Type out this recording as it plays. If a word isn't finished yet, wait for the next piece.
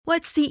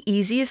What's the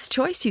easiest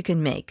choice you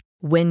can make?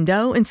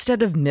 Window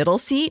instead of middle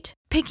seat?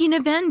 Picking a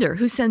vendor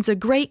who sends a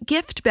great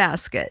gift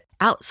basket?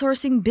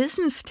 Outsourcing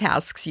business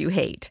tasks you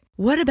hate?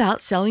 What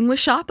about selling with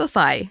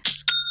Shopify?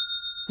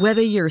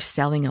 Whether you're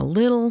selling a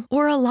little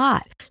or a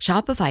lot,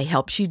 Shopify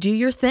helps you do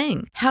your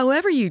thing,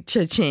 however you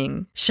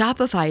cha-ching.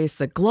 Shopify is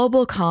the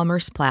global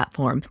commerce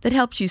platform that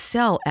helps you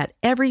sell at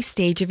every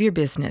stage of your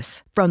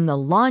business. From the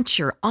launch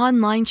your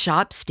online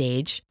shop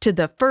stage to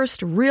the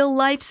first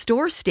real-life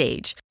store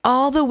stage,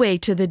 all the way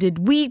to the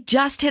did we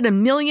just hit a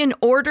million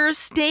orders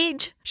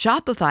stage.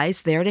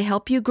 Shopify's there to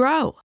help you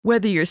grow.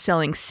 Whether you're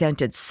selling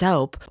scented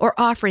soap or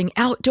offering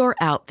outdoor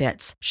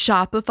outfits,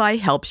 Shopify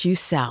helps you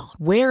sell.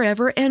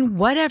 Wherever and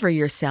whatever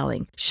you're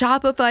selling,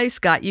 Shopify's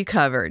got you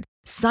covered.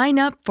 Sign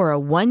up for a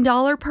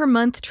 $1 per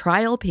month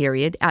trial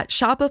period at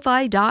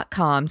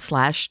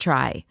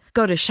shopify.com/try.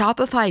 Go to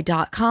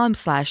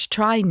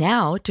shopify.com/try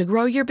now to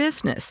grow your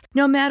business,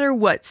 no matter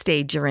what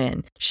stage you're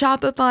in.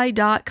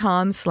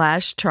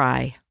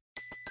 Shopify.com/try.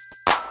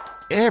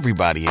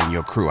 Everybody in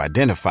your crew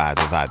identifies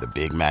as either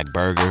Big Mac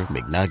Burger,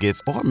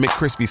 McNuggets, or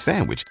McCrispy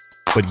Sandwich.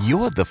 But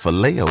you're the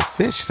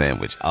Filet-O-Fish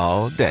Sandwich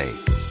all day.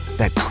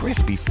 That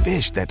crispy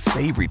fish, that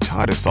savory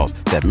tartar sauce,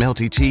 that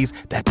melty cheese,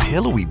 that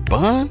pillowy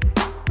bun.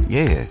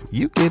 Yeah,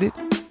 you get it.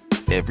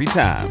 Every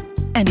time.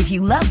 And if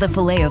you love the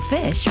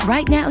Filet-O-Fish,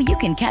 right now you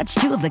can catch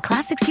two of the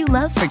classics you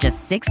love for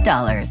just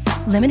 $6.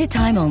 Limited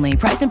time only.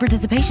 Price and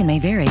participation may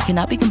vary.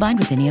 Cannot be combined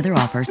with any other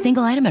offer.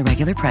 Single item at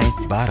regular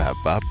price.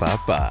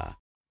 Ba-da-ba-ba-ba.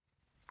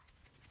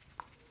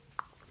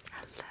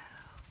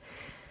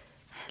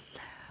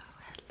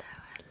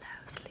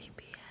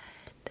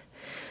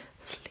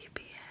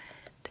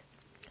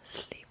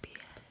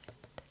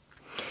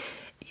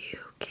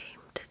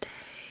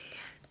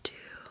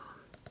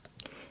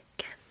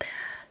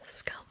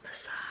 Scalp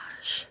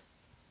massage.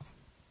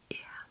 Yeah.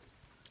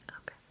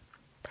 Okay.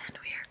 Then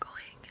we are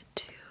going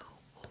to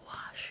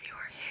wash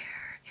your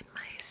hair in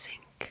my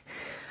sink,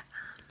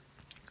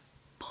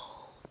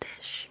 bowl,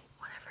 dish,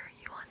 whatever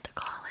you want to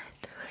call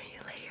it, where you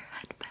lay your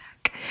head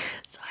back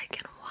so I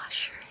can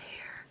wash your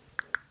hair.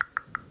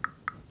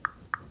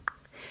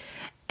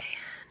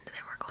 And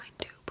then we're going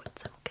to put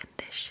some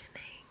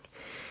conditioning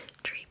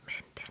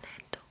treatment in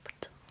it.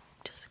 Put some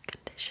just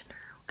condition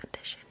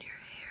your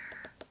hair.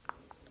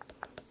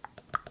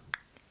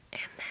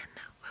 And then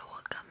we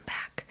will come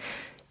back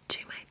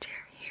to my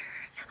chair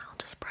here and I'll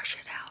just brush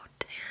it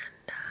out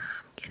and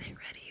get it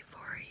ready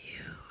for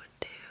you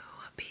to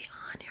be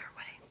on your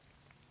way.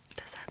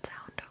 Does that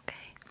sound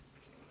okay?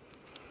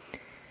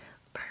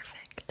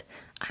 Perfect.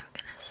 I'm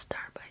gonna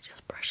start by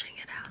just brushing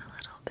it out a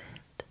little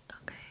bit,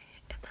 okay?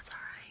 If that's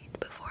alright.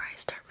 Before I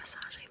start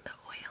massaging the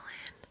oil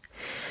in,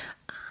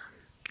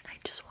 I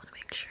just want to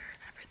make sure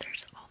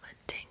there's all the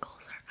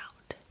tangles are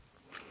out.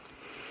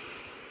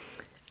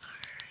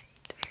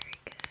 Alright, very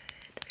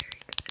good,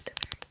 very good, very good.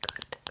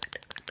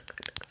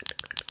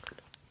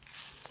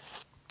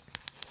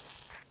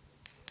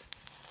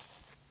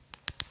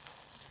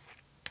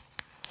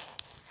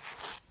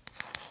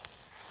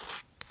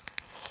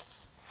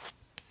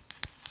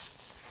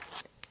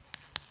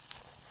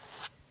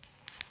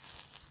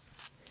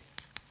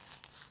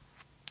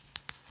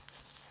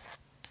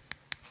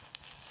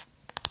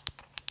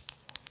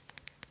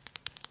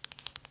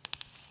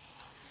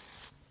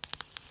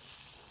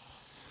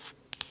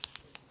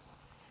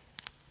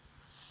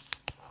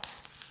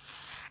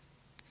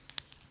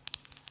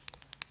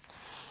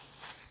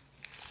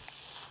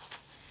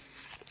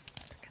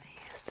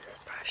 This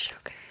brush,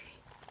 okay?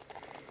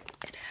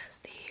 It has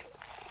the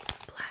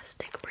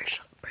plastic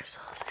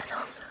bristles and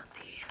also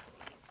the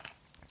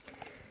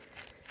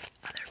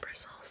other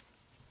bristles,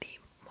 the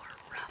more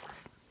rough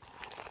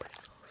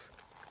bristles.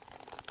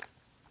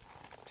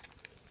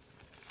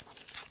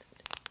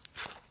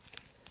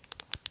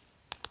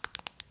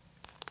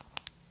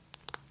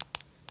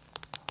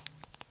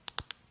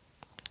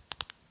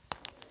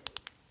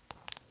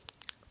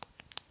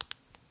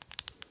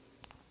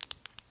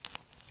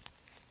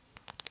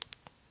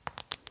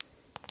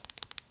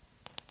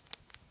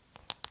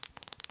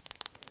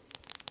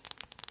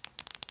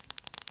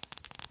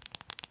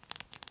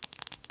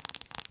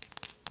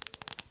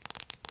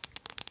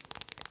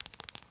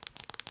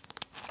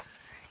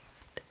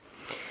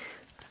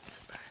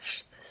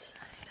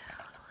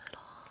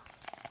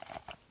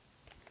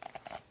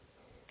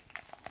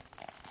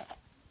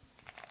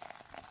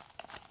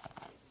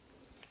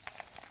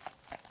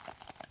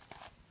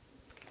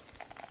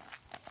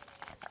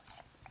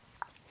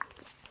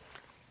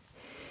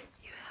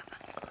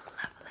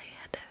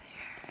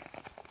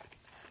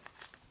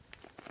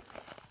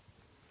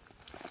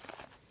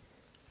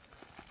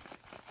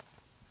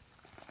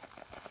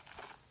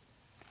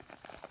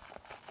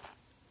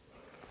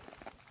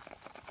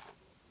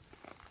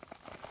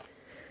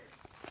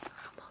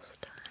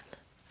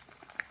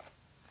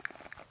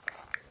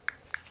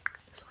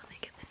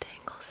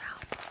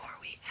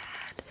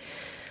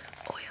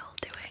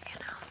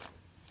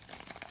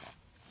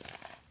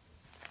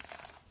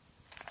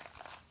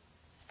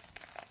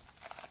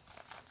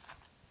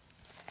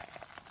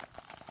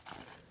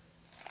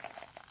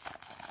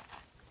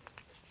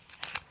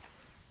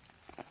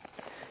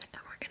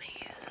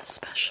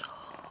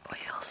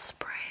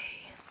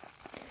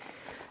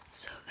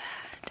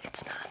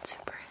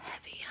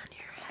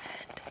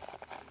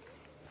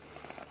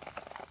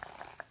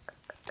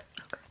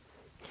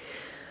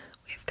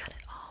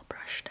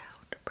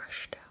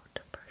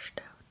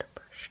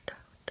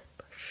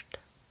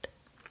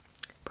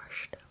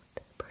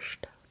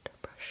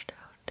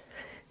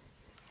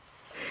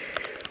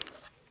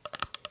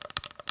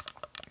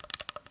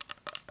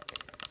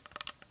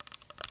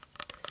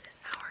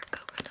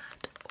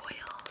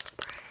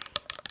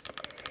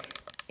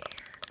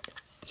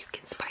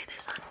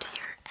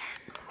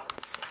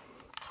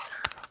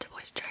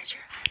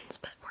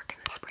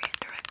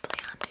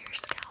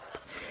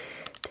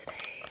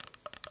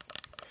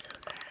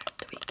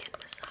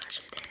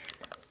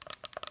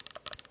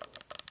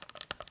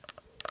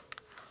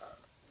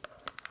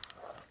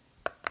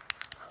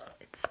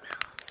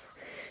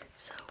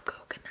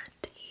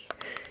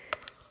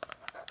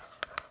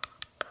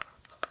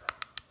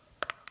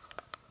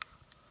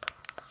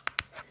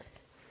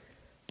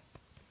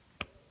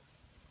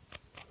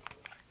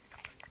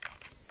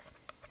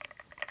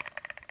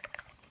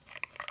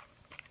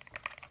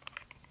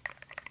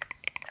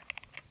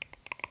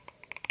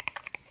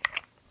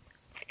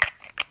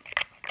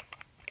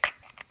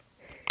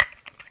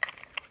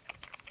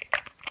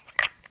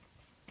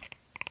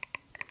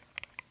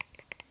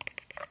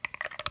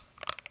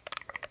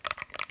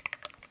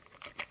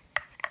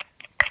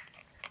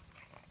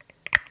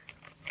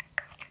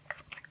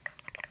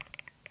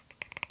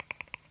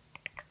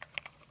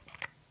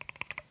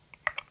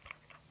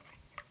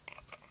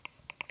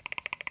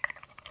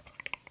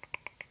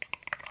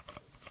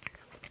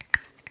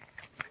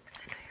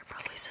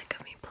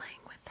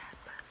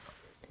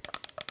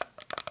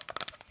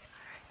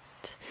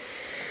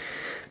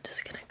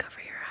 just gonna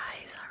cover your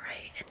eyes,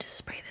 alright? And just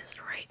spray this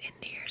right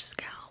into your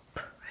scalp.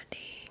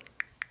 Ready?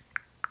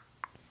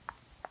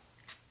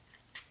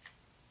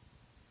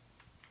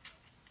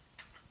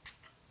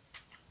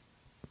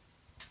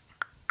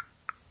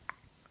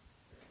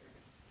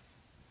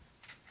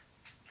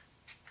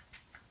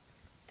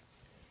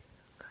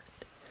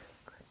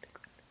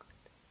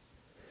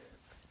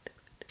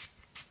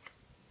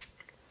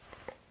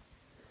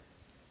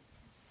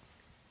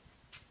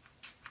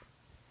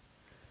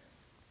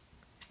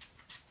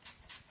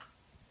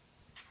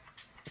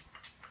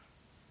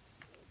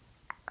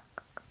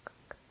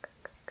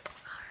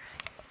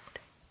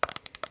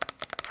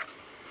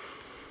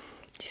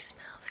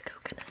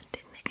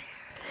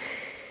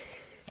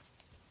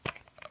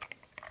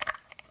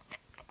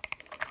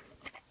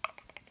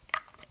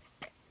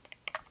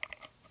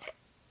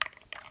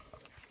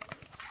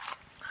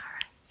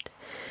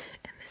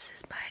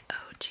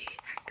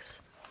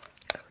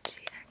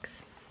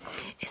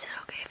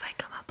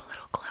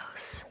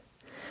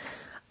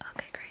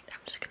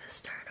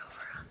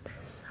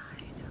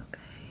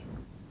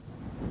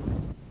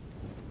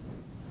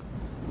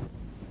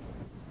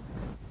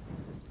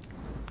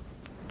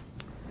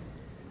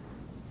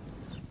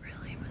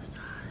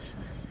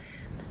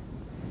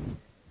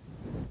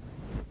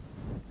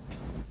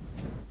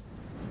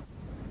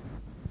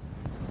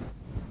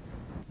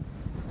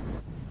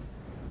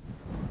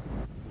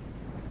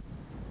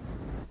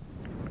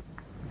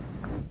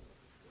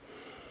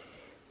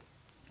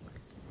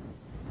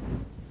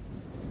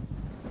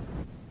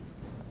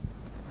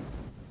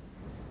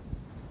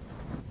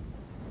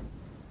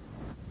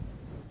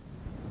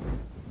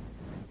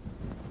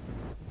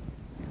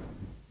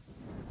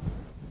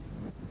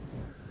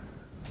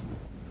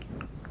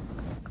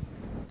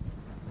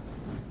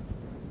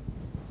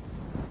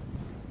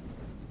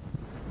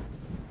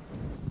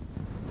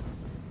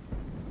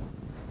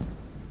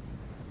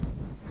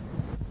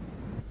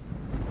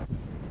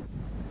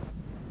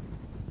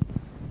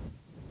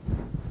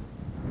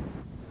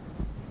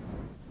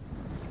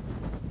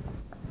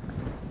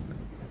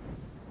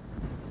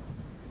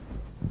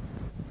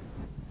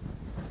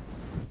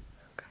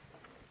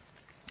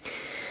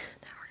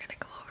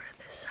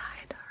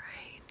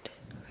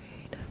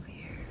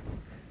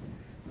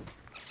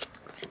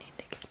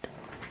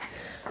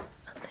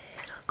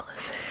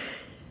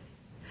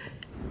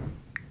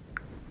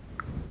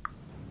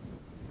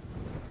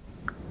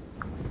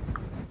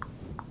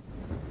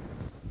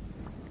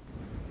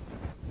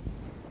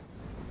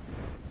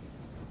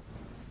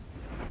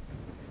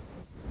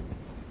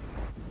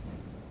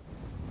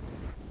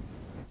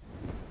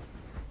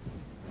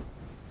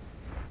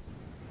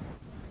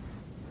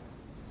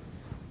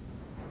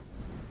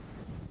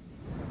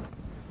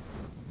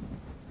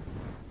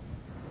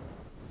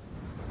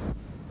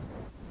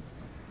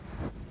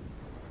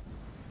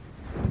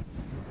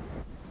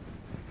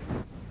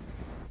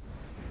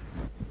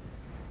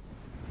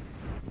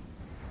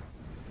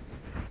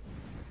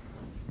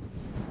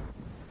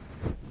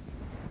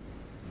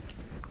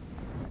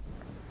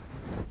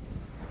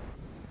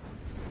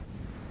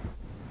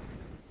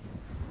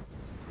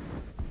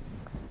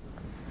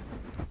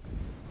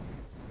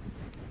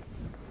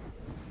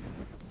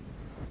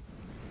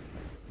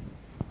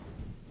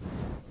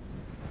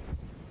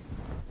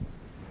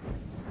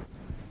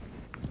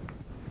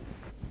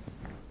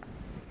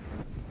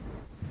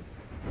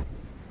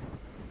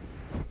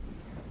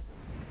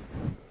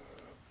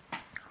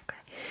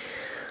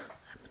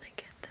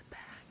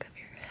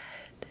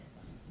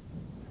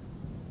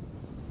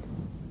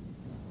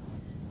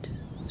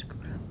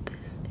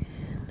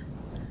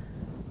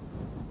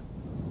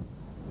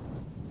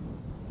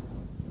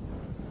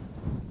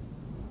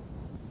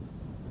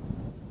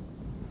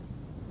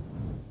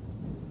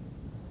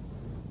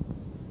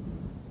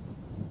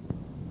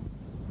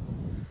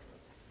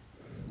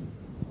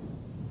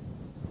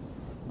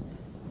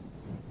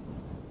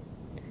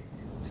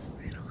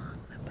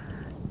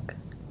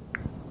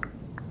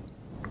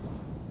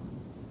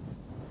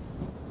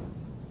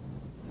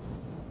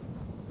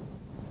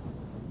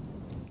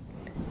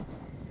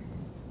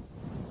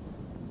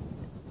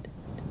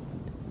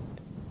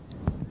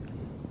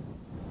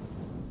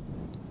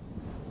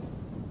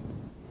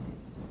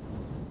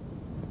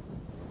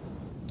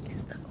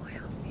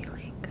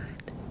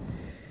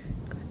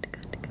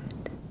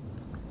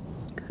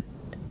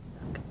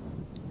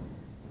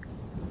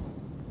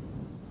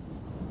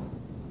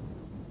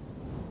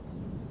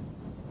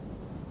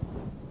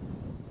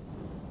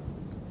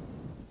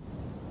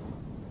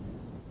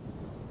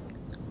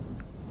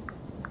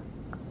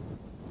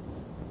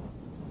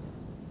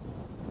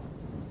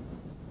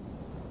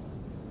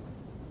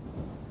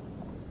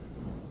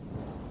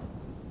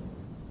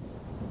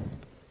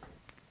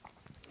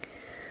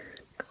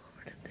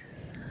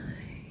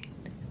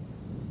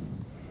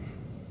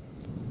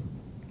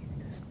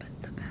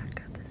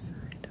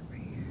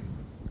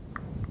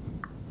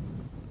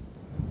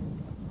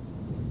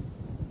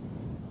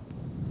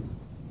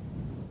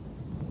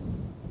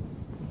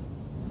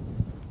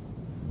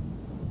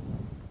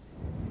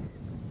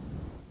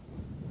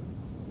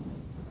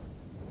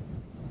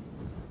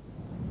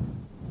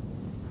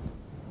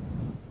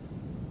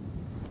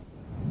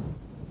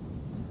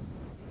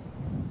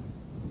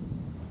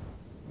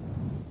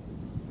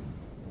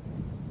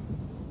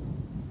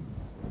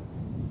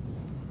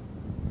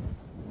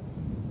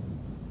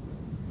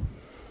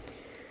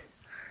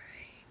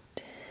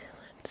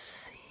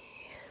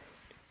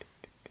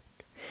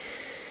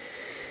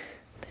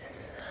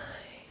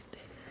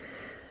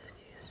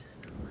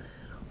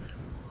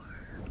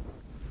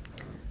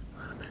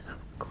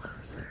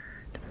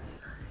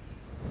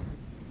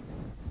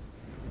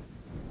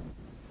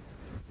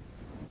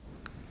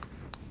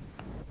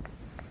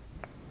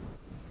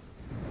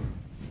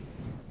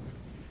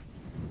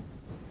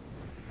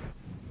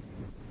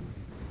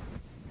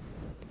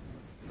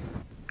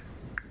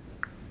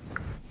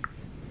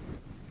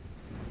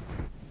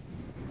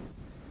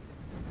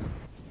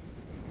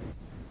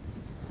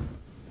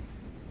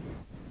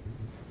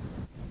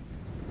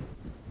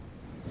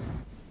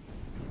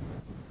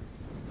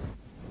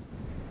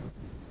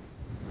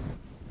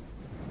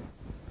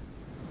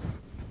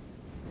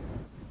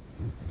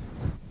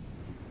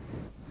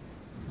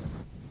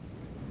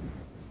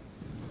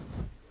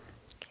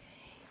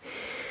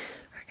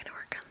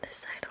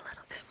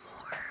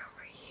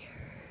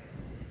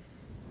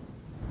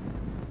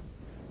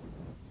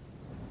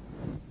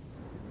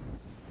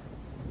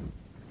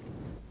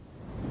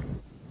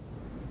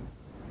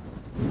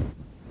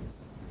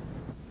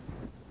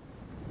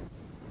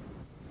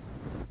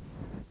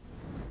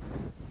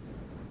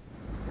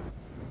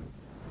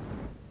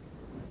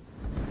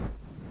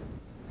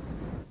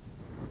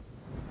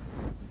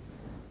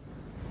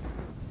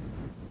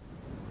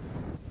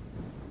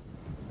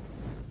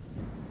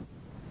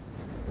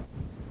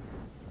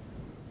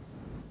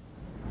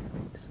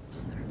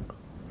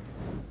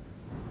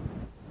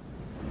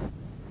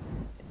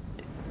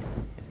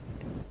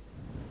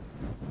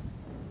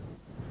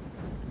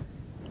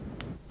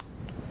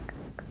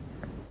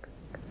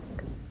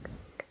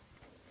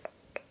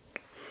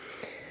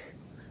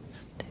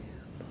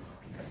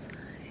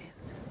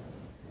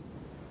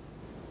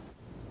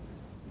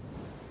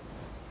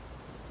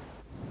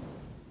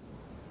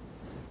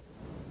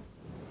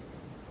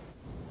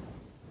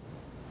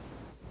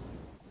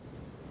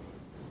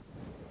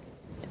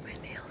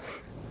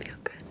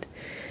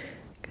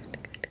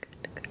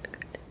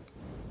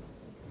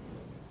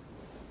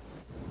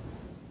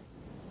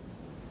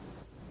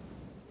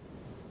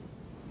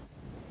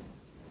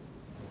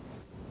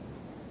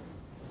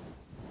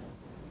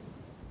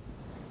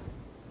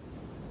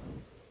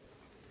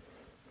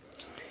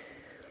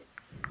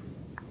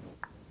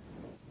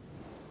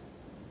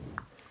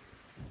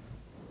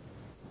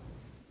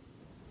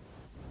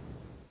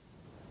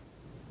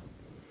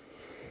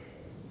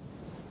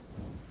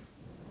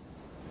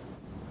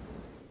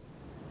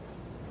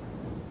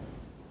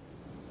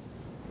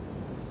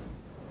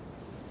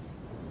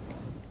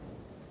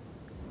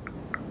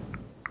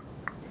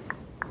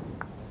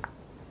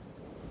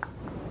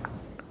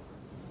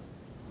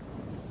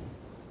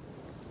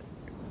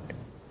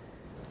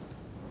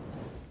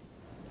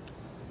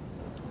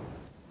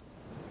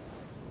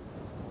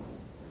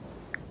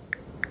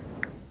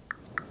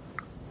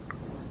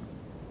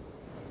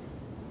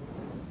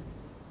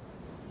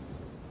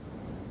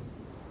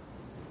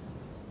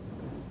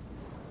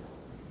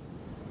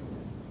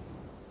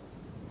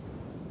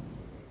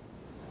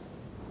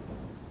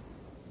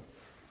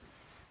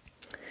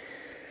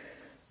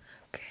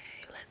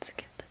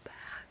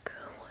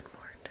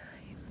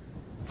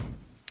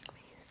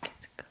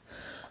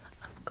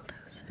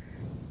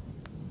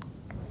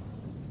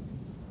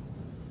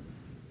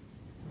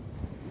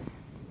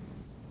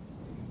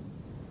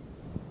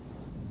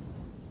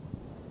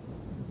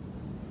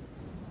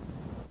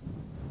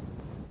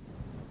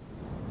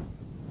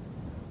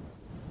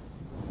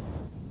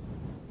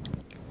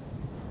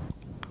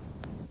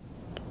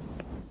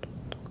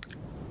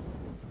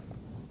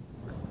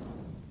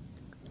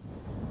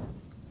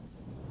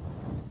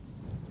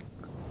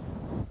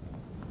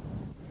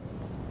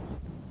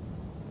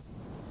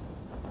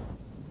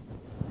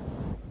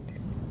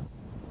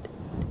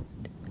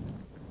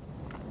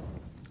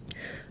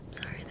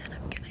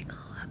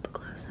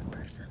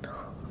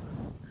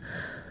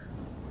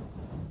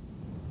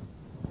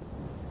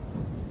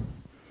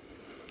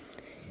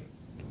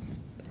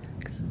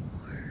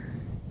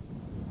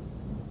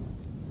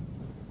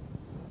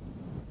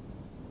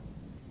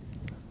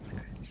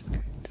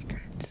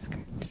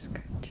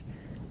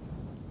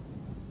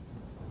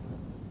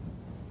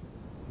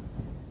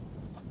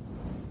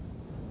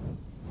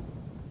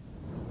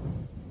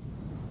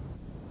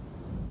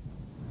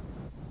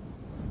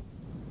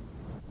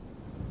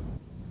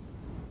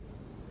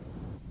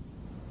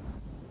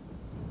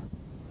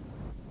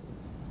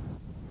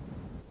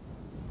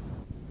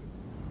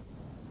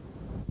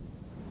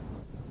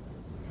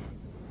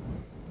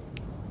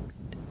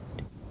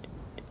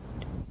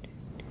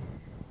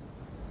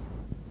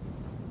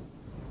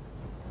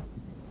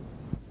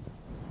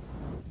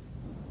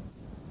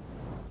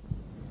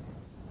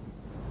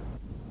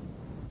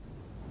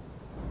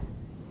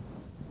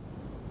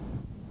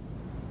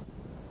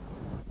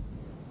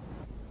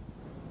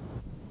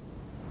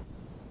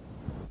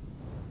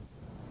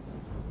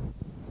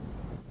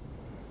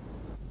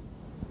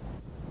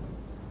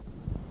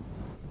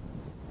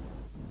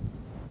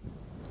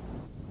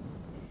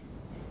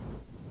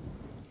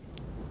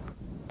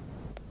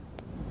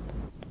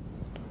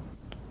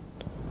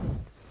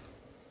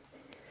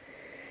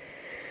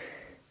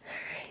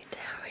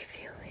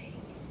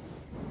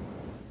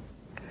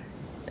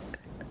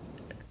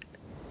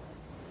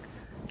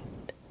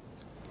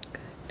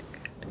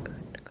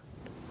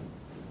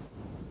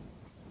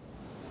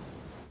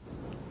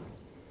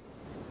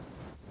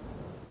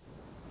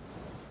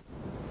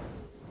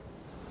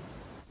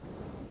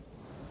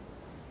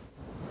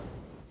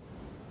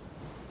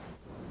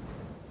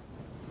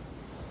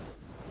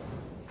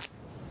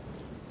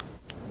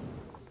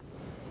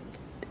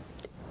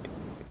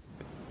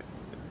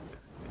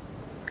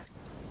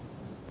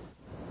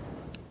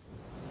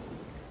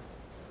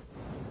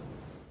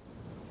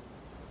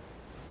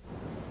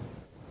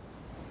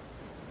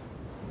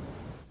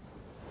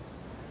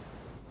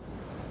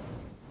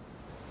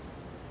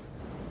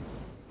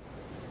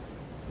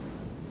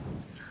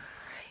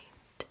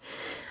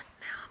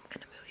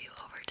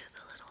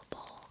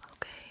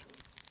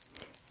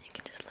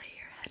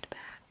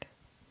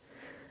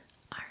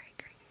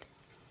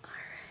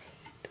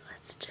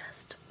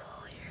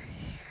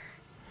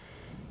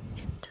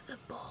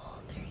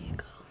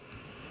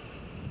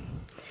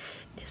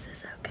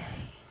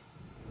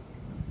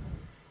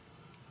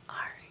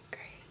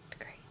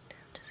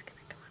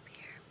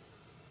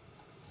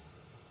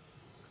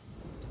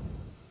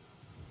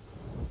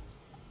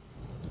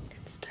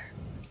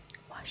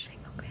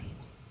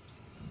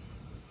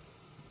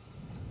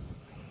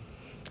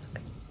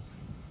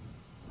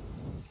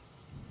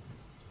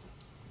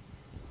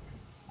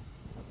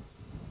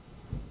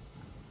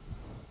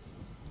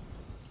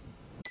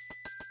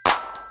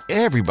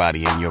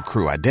 Everybody in your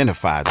crew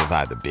identifies as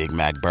either Big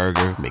Mac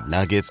Burger,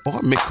 McNuggets, or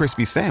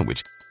McCrispy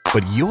Sandwich.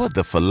 But you're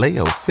the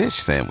Filet-O-Fish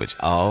Sandwich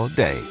all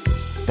day.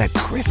 That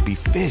crispy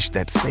fish,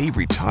 that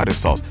savory tartar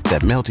sauce,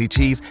 that melty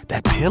cheese,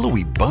 that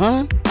pillowy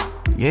bun.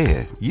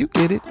 Yeah, you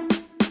get it.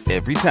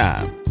 Every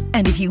time.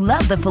 And if you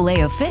love the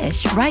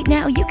Filet-O-Fish, right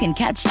now you can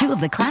catch two of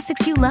the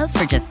classics you love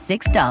for just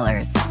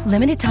 $6.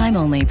 Limited time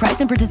only. Price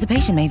and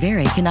participation may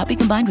vary. Cannot be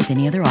combined with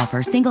any other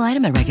offer. Single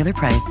item at regular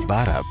price.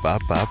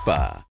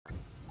 Ba-da-ba-ba-ba.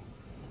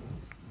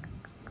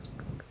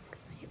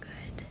 You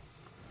good?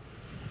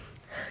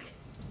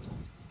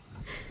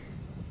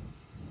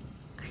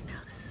 I know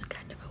this is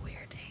kind of a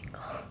weird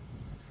angle.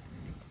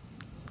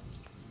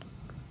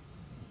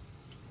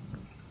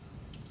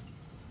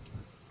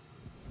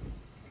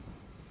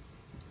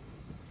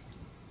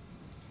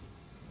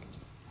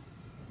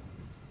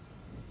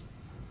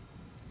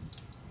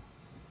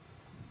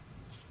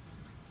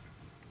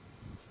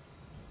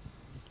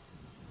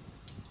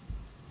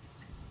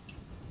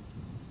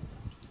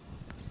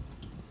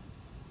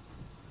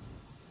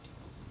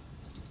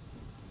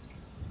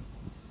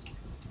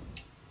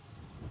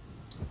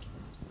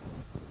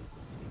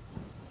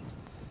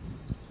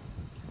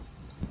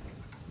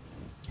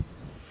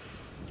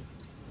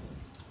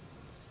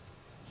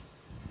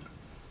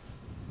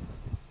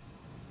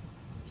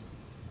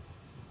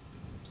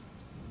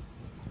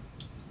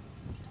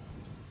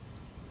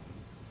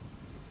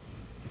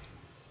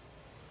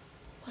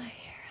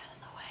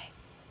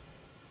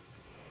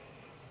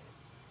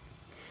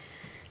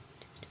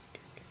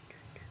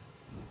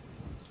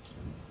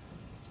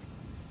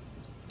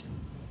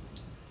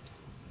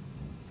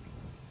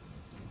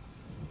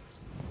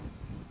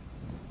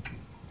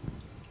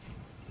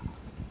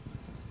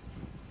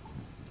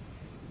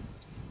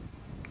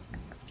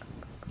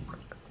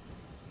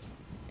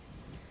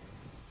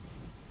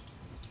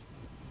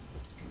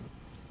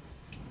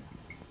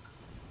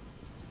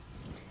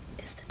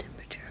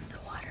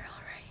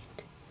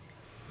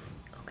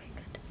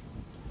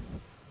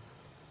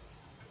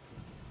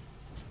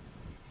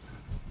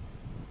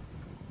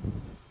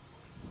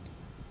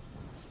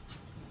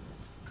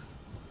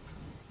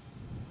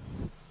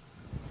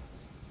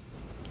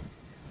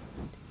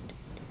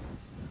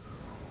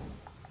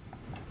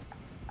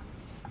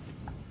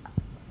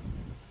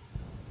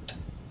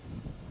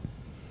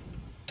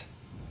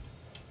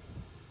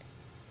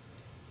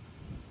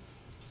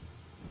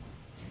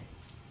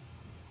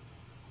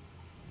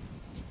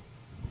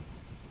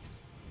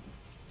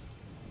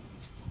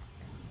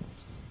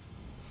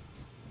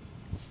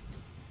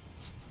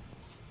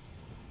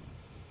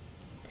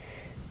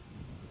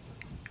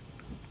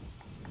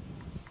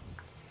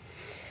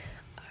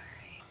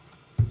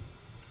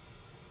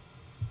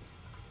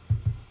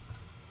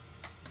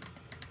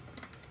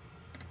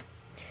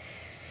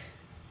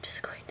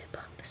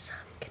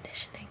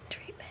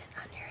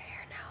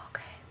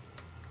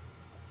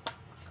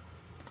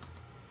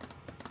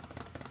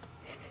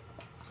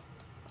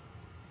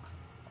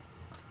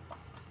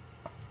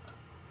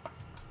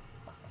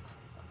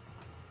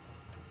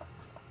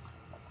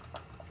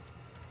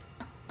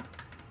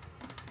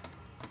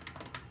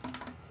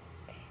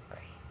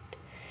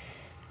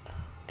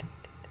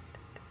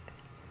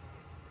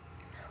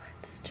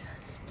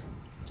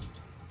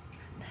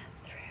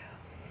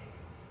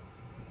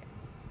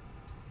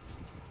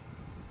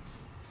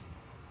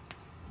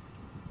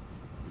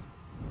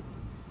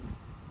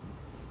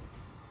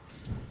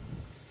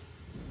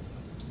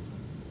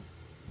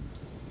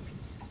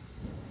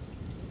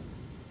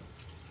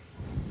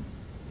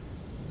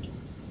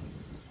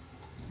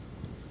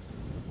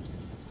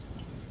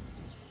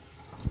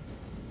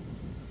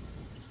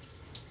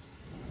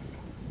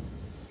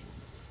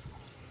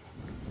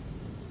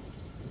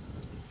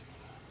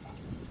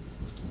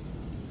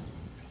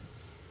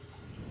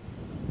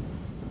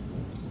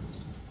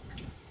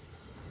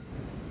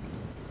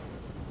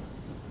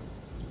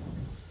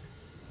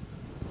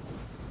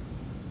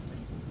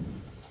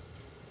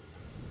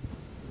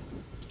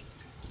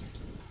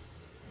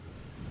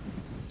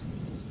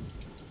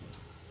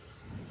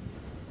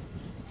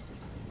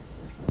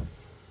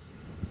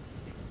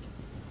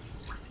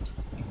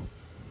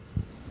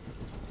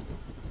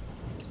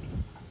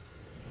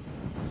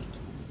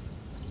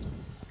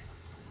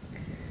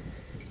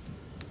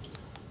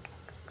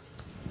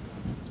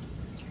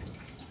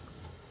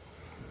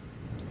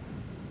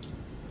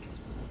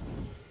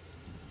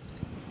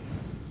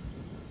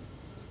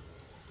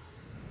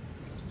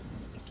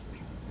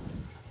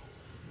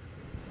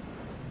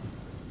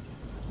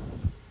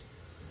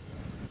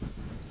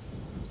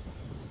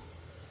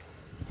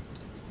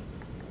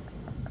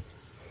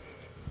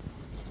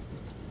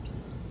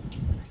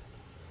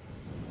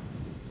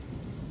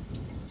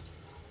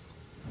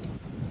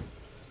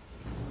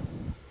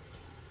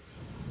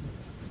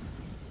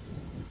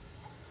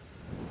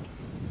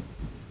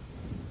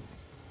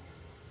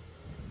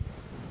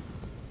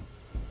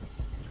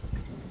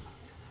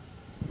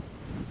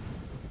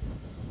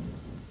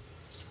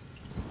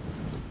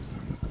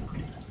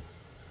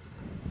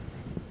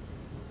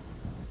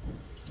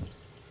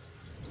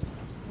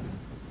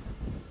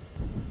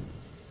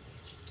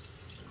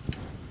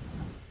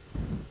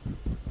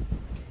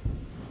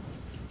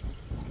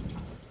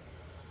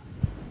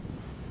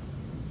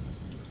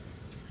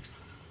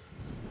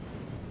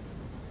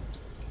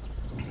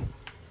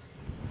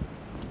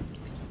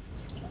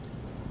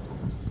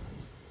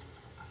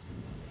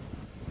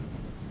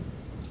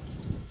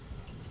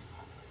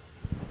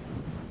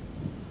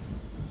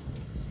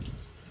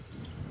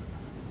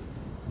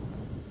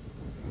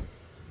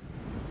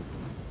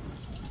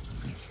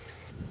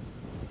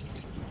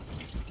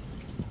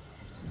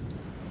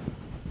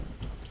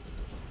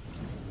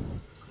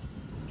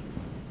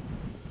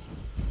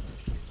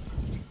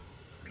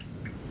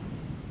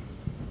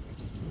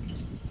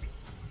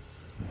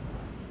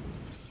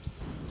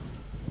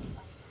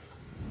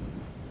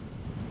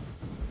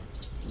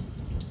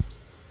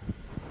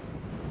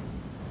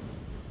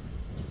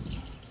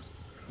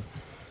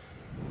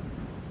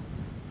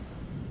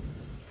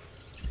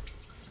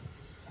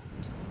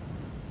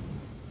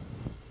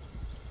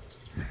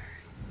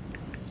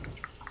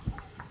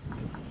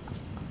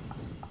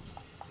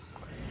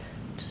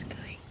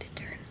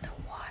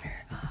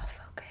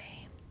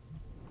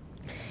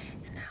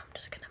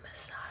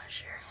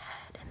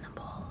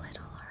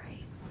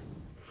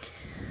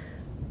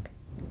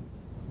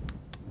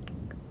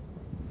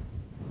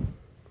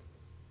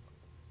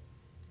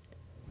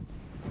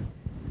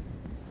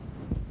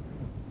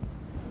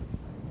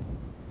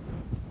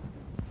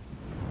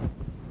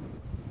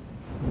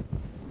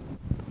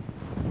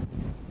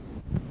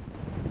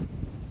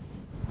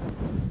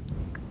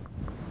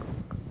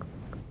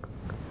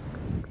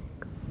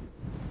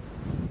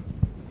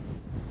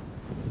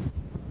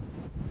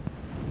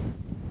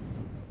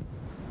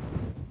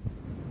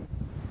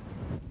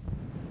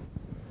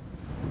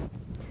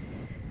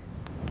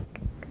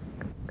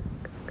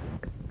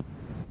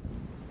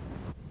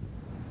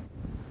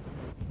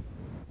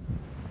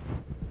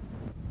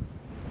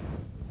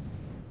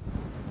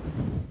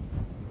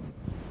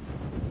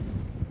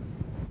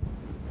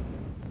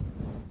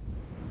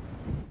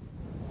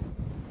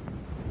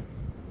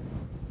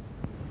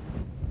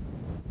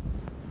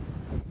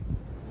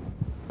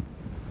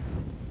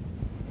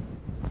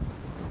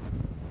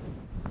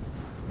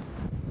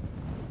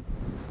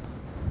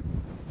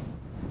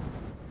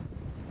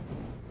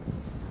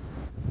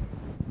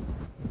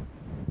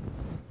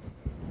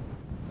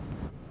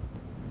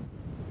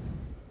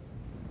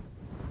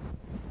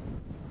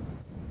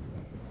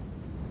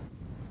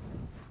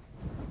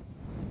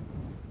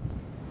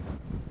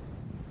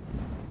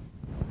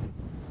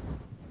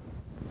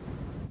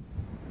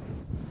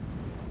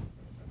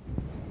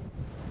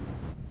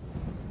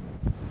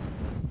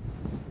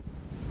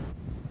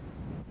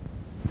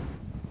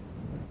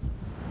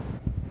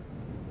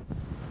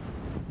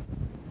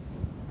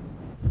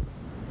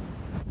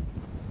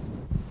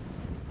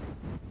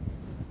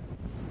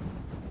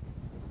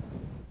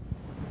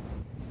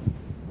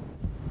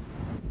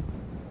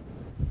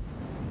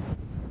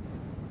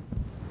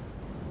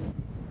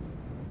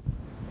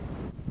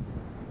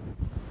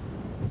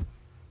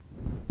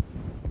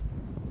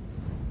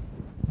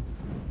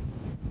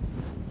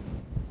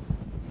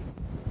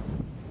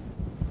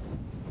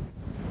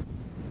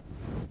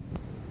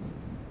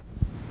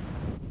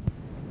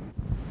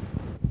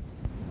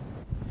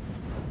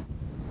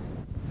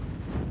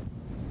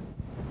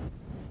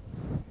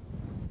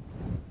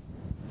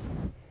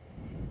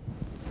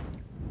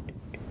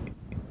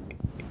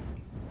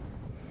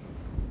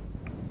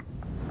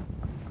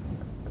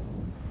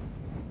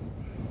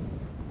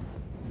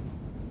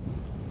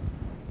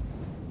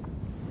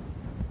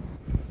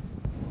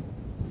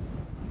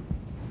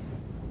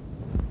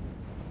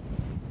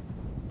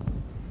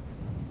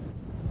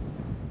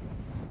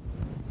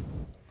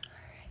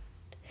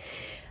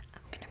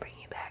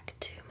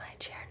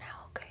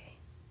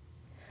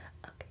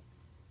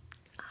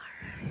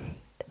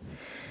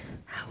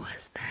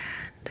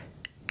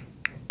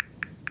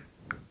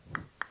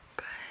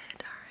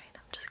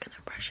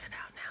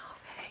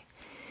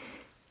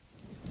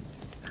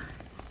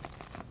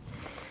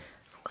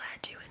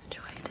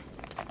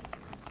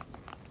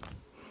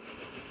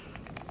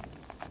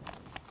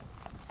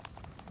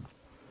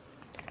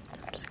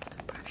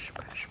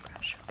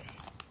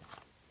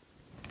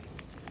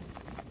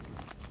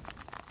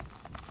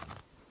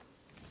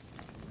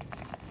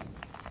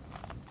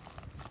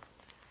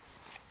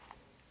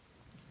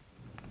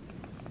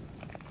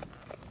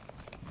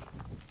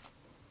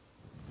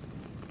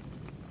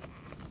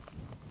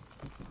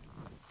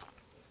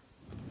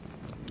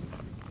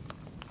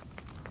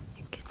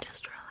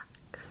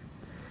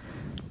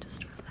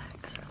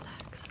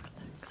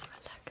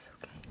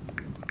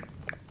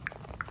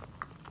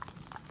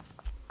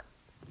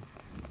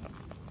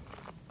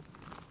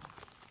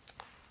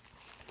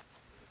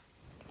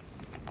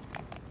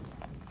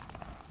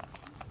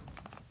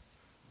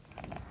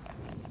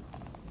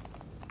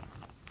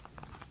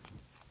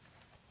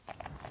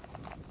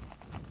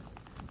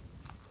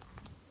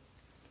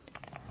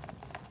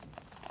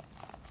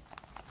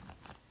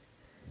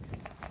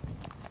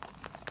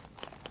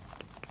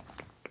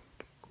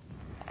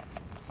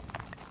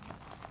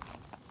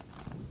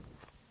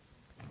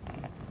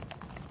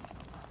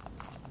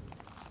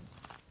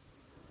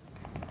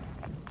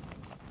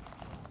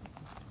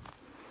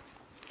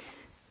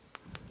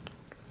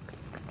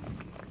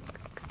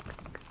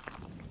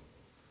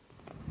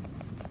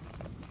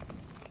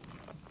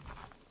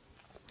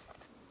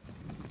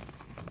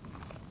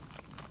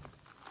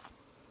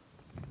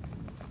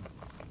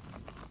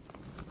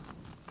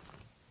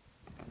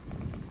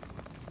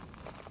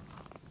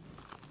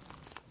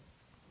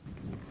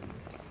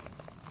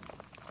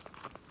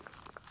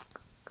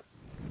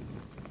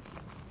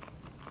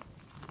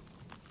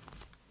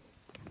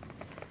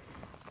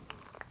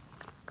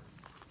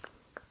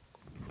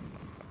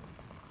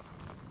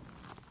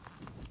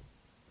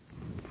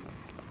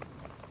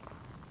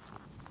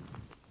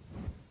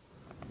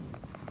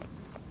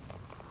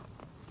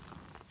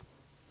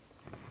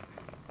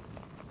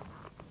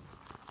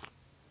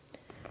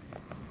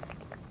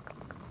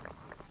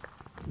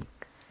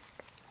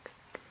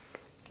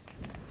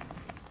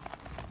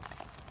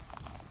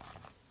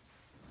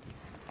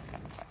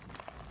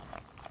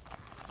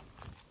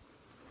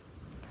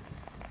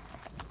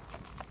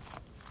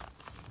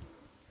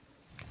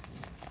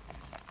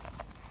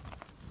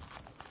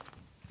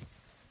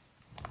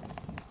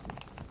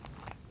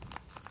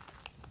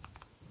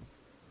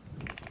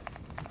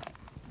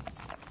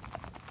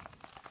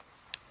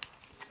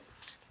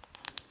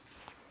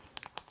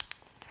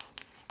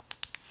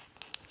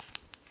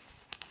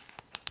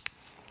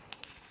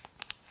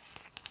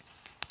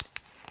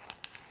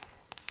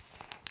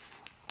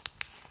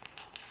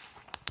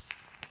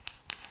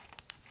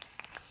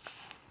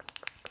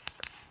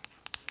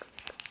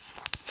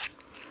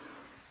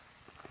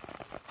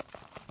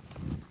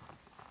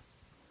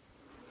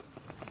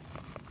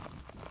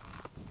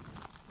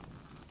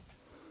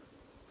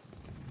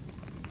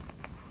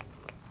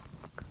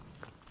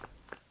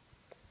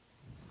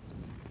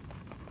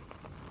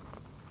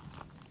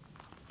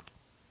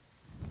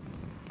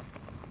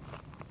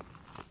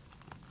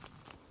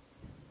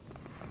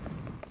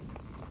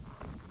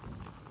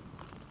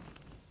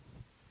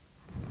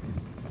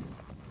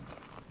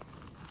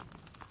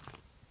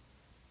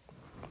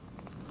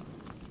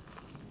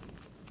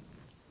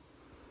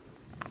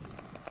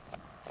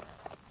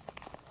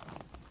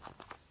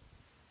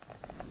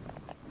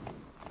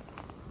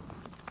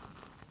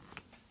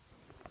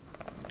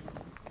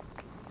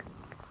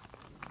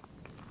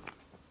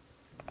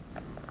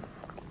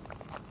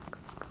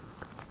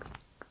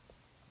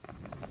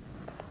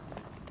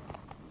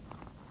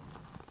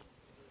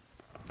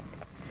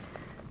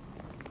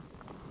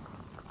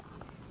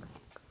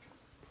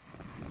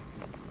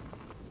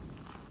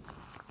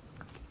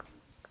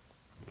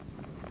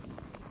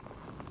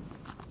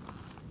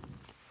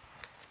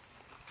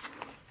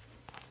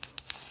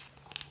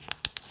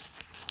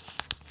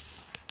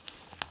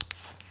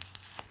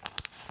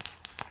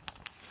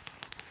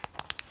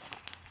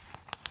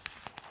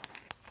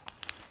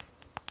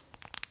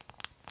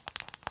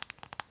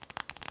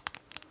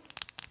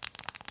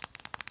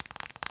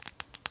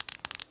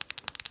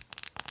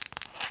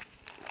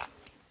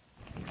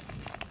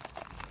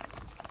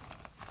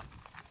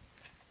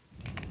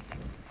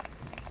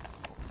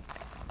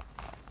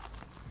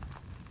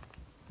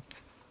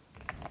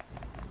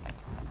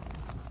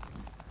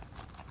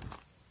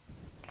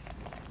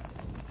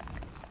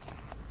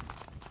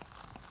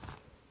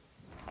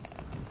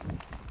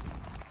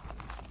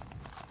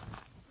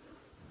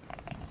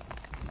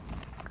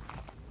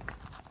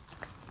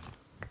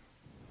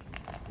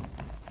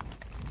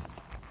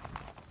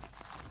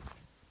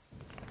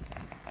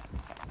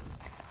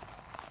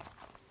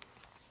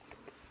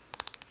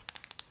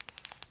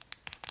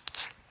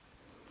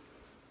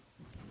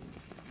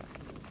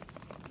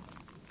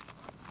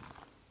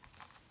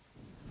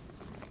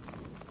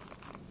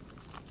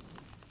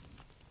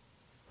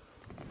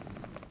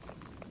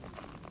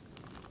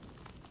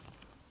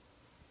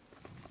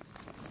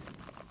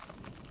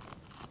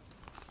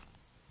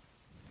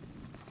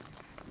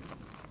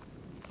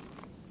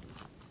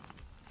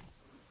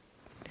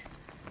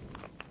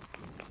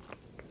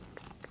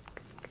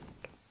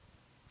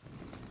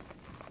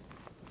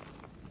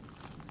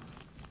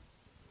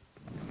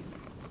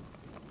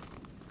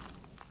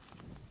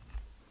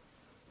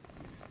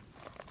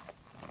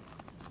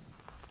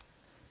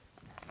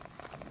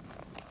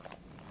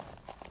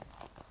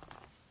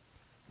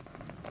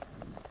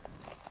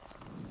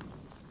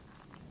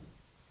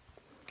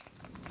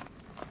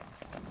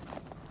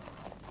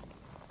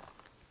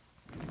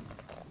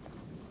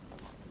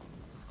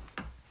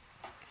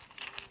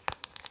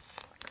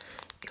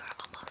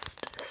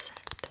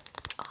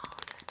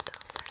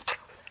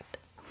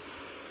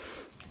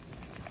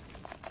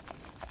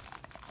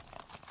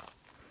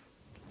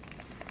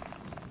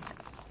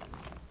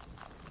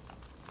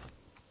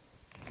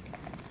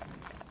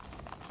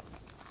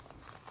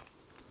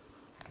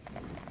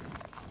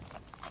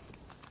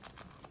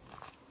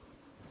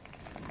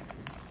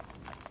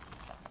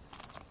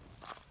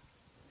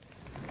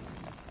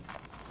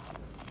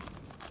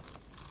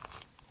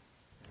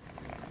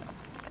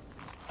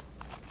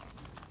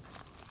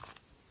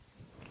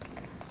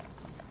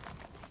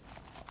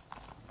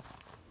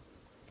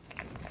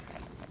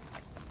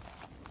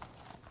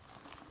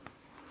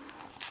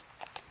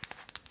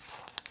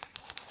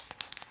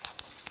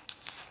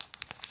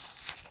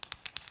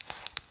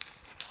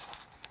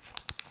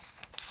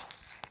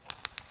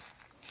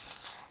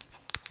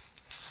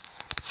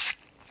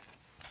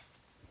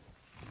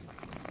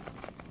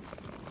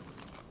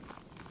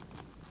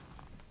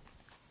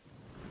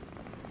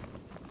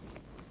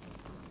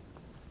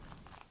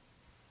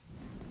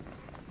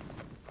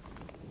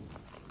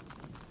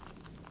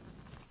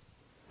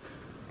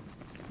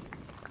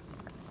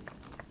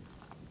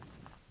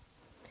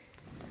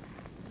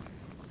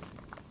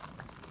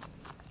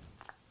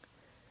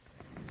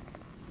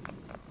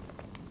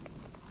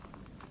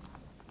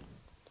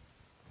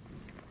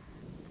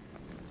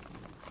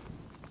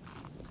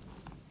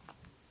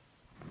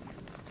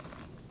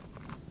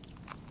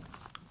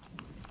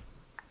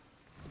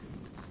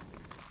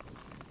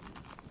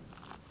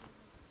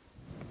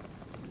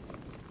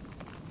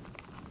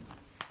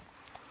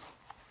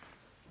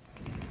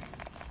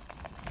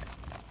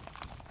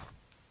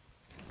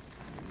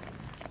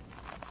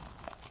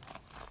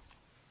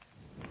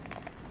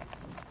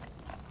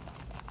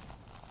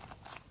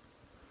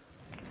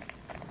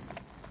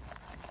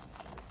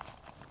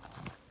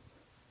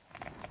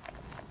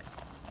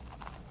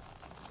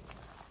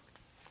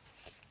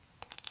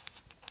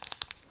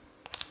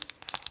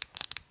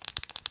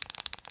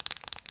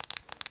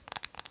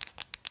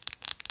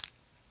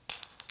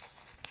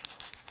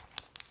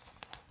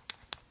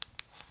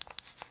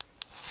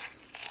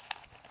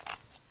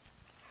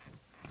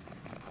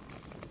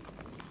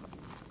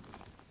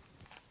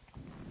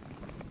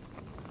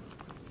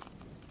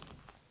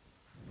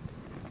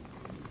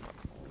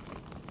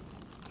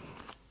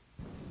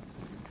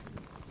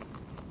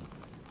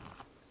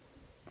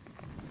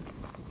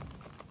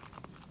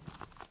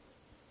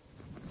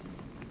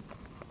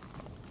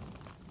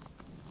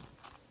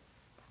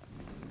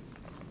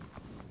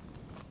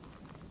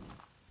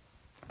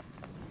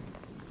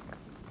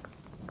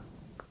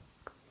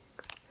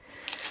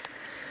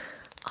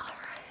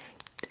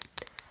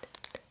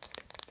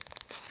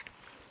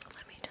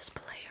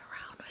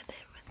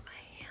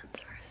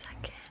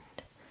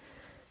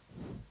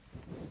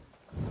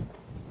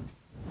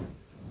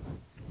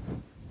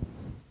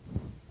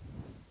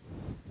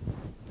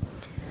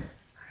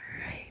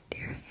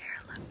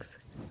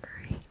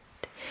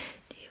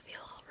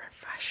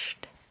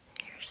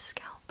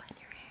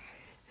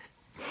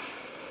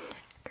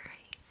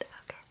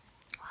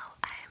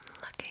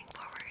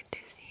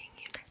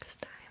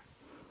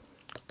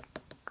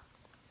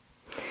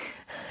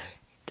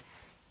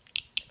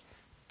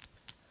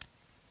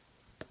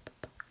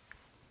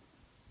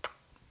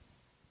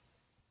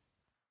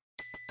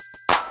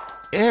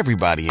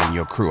 Everybody in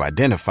your crew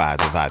identifies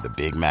as either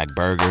Big Mac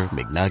Burger,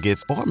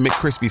 McNuggets, or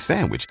McCrispy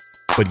Sandwich.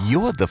 But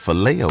you're the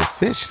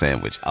Filet-O-Fish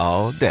Sandwich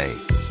all day.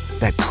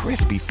 That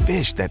crispy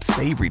fish, that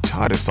savory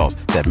tartar sauce,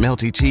 that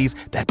melty cheese,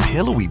 that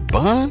pillowy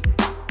bun.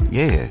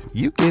 Yeah,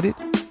 you get it.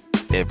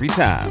 Every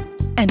time.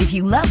 And if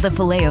you love the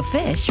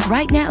Filet-O-Fish,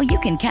 right now you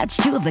can catch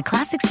two of the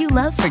classics you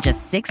love for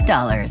just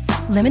 $6.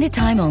 Limited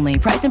time only.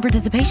 Price and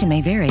participation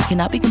may vary.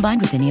 Cannot be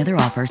combined with any other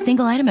offer.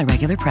 Single item at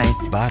regular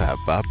price.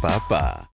 Ba-da-ba-ba-ba.